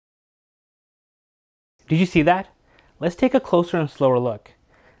Did you see that? Let's take a closer and slower look.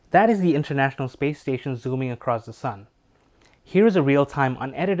 That is the International Space Station zooming across the sun. Here is a real-time,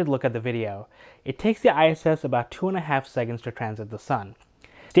 unedited look at the video. It takes the ISS about 2.5 seconds to transit the sun.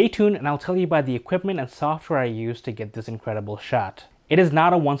 Stay tuned and I'll tell you about the equipment and software I used to get this incredible shot. It is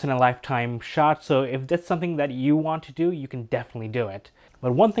not a once-in-a-lifetime shot, so if that's something that you want to do, you can definitely do it.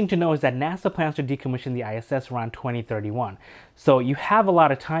 But one thing to know is that NASA plans to decommission the ISS around 2031. So you have a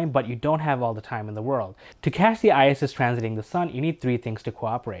lot of time, but you don't have all the time in the world. To catch the ISS transiting the sun, you need 3 things to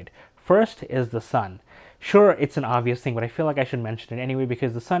cooperate. First is the sun. Sure, it's an obvious thing, but I feel like I should mention it anyway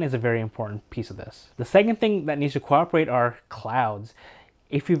because the sun is a very important piece of this. The second thing that needs to cooperate are clouds.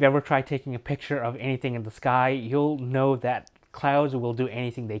 If you've ever tried taking a picture of anything in the sky, you'll know that clouds will do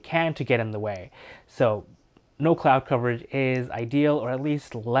anything they can to get in the way. So no cloud coverage is ideal, or at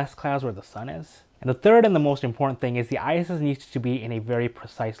least less clouds where the sun is. And the third and the most important thing is the ISS needs to be in a very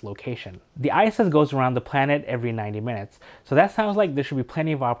precise location. The ISS goes around the planet every 90 minutes, so that sounds like there should be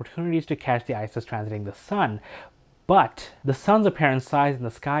plenty of opportunities to catch the ISS transiting the sun. But the sun's apparent size in the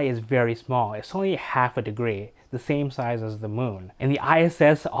sky is very small. It's only half a degree, the same size as the moon. And the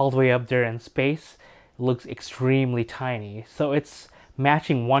ISS all the way up there in space looks extremely tiny. So it's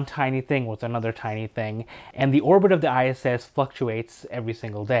matching one tiny thing with another tiny thing, and the orbit of the ISS fluctuates every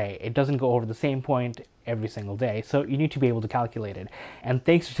single day. It doesn't go over the same point every single day, so you need to be able to calculate it. And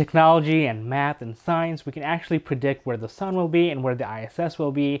thanks to technology and math and science, we can actually predict where the sun will be and where the ISS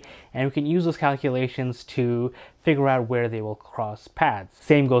will be, and we can use those calculations to figure out where they will cross paths.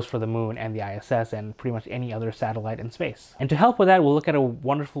 Same goes for the moon and the ISS and pretty much any other satellite in space. And to help with that, we'll look at a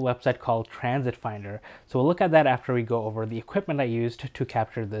wonderful website called Transit Finder. So we'll look at that after we go over the equipment I used to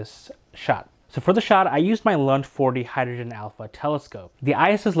capture this shot. So for the shot, I used my Lund 40 Hydrogen Alpha telescope. The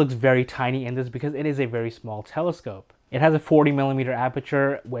ISS looks very tiny in this because it is a very small telescope. It has a 40mm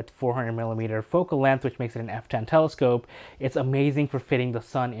aperture with 400mm focal length, which makes it an f10 telescope. It's amazing for fitting the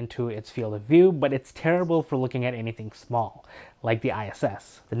sun into its field of view, but it's terrible for looking at anything small, like the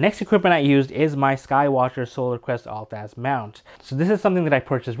ISS. The next equipment I used is my Skywatcher Solar Quest Alt-Az mount. So this is something that I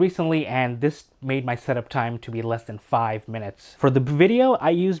purchased recently, and this made my setup time to be less than 5 minutes. For the video, I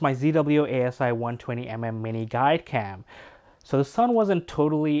used my ZW ASI 120mm mini guide cam. So the sun wasn't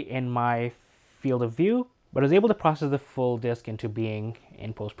totally in my field of view, but I was able to process the full disk into being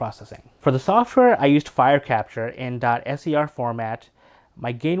in post-processing. For the software, I used FireCapture in .ser format.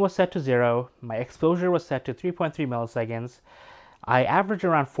 My gain was set to 0, my exposure was set to 3.3 milliseconds. I averaged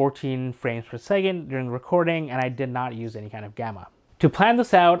around 14 frames per second during recording, and I did not use any kind of gamma. To plan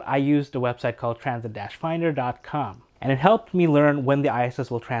this out, I used a website called transit-finder.com, and it helped me learn when the ISS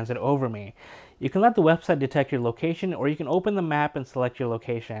will transit over me. You can let the website detect your location, or you can open the map and select your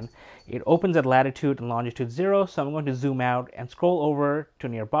location. It opens at latitude and longitude 0, so I'm going to zoom out and scroll over to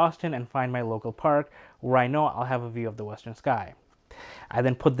near Boston and find my local park where I know I'll have a view of the western sky. I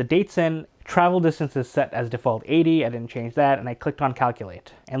then put the dates in. Travel distance is set as default 80, I didn't change that, and I clicked on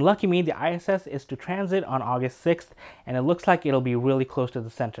calculate. And lucky me, the ISS is to transit on August 6th, and it looks like it'll be really close to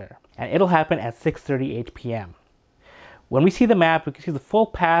the center. And it'll happen at 6:38 p.m. When we see the map, we can see the full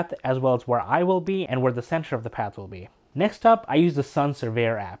path as well as where I will be and where the center of the path will be. Next up, I use the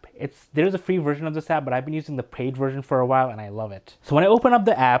SunSurveyor app. There's a free version of this app, but I've been using the paid version for a while and I love it. So when I open up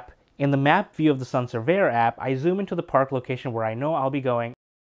the app, in the map view of the SunSurveyor app, I zoom into the park location where I know I'll be going.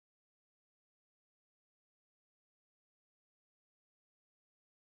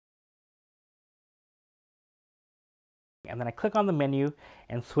 And then I click on the menu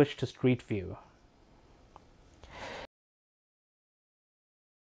and switch to Street View.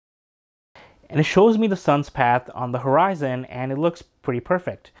 And it shows me the sun's path on the horizon, and it looks pretty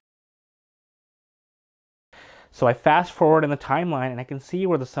perfect. So I fast forward in the timeline and I can see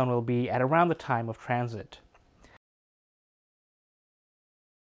where the sun will be at around the time of transit.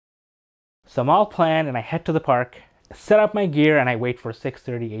 So I'm all planned and I head to the park, set up my gear, and I wait for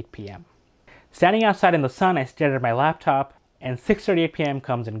 6:38 p.m. Standing outside in the sun, I stared at my laptop, and 6:38 p.m.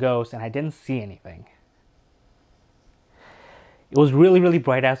 comes and goes and I didn't see anything. It was really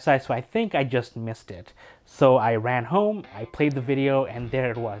bright outside, so I think I just missed it. So I ran home, I played the video, and there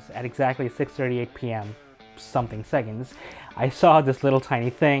it was at exactly 6:38 p.m. something seconds. I saw this little tiny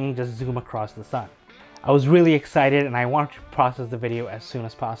thing just zoom across the sun. I was really excited and I wanted to process the video as soon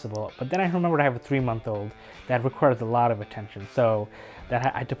as possible, but then I remembered I have a 3-month-old that requires a lot of attention, so I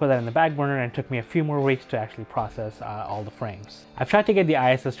had to put that in the back burner, and it took me a few more weeks to actually process all the frames. I've tried to get the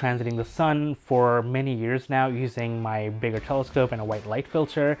ISS transiting the sun for many years now using my bigger telescope and a white light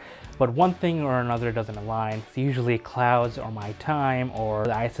filter, but one thing or another doesn't align. It's usually clouds or my time, or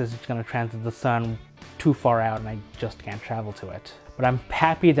the ISS is going to transit the sun too far out and I just can't travel to it. But I'm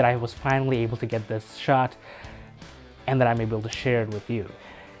happy that I was finally able to get this shot and that I'm able to share it with you.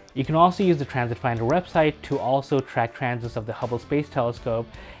 You can also use the Transit Finder website to also track transits of the Hubble Space Telescope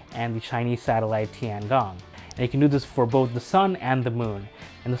and the Chinese satellite Tiangong. And you can do this for both the sun and the moon.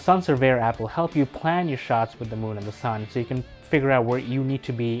 And the SunSurveyor app will help you plan your shots with the moon and the sun, so you can figure out where you need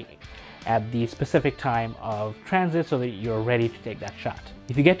to be at the specific time of transit so that you're ready to take that shot.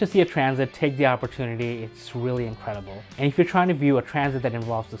 If you get to see a transit, take the opportunity. It's really incredible. And if you're trying to view a transit that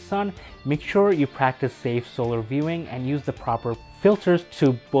involves the sun, make sure you practice safe solar viewing and use the proper filters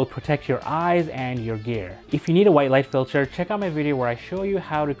to both protect your eyes and your gear. If you need a white light filter, check out my video where I show you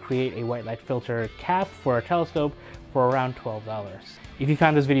how to create a white light filter cap for a telescope for around $12. If you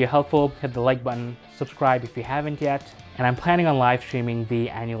found this video helpful, hit the like button, subscribe if you haven't yet, and I'm planning on live streaming the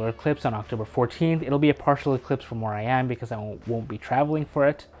annular eclipse on October 14th. It'll be a partial eclipse from where I am because I won't be traveling for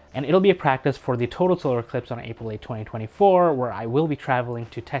it. And it'll be a practice for the total solar eclipse on April 8, 2024, where I will be traveling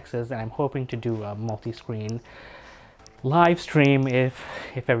to Texas, and I'm hoping to do a multi-screen live stream if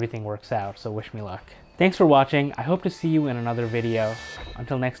everything works out, so wish me luck. Thanks for watching. I hope to see you in another video.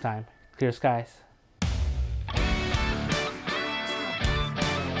 Until next time, clear skies.